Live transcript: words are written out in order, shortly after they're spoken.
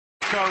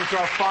come to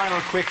our final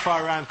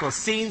quickfire round called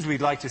Scenes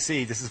We'd Like to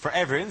See. This is for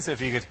everyone, so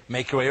if you could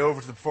make your way over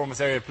to the performance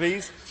area,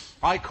 please.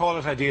 I call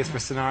it ideas for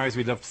scenarios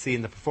we'd love to see,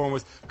 and the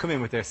performers come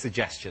in with their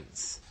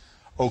suggestions.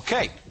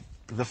 OK,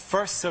 the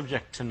first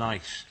subject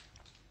tonight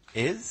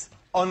is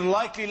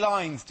unlikely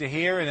lines to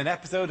hear in an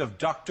episode of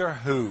Doctor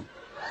Who.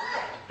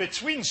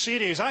 Between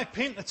series, I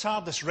paint the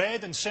TARDIS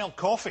red and sell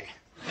coffee.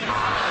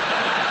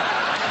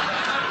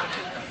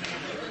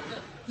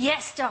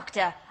 Yes,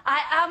 Doctor.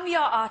 I am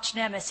your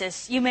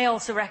arch-nemesis. You may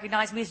also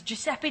recognise me as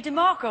Giuseppe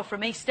DeMarco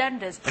from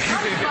EastEnders.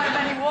 And my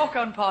many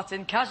walk-on parts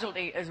in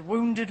Casualty as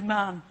Wounded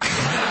Man.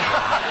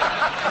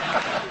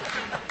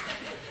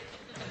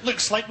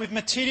 Looks like we've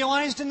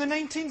materialised in the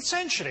 19th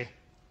century.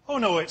 Oh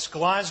no, it's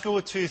Glasgow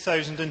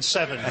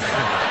 2007.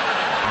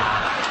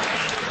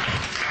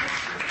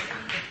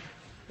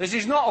 This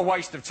is not a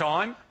waste of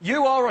time.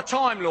 You are a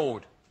Time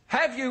Lord.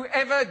 Have you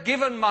ever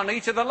given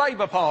money to the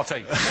Labour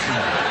Party?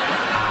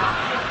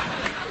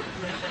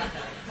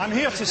 I'm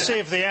here to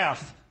save the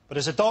Earth, but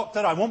as a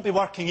doctor, I won't be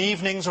working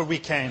evenings or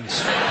weekends.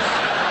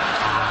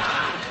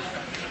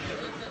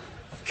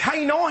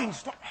 K9,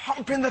 stop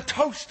humping the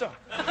toaster.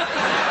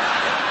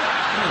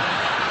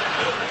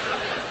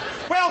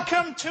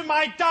 Welcome to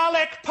my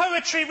Dalek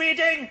poetry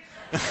reading.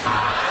 This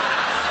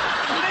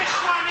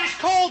one is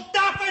called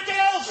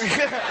Daffodils.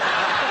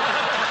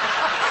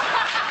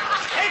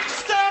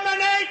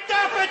 Exterminate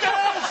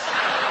daffodils!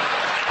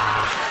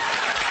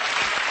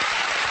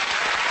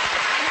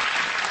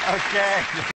 OK.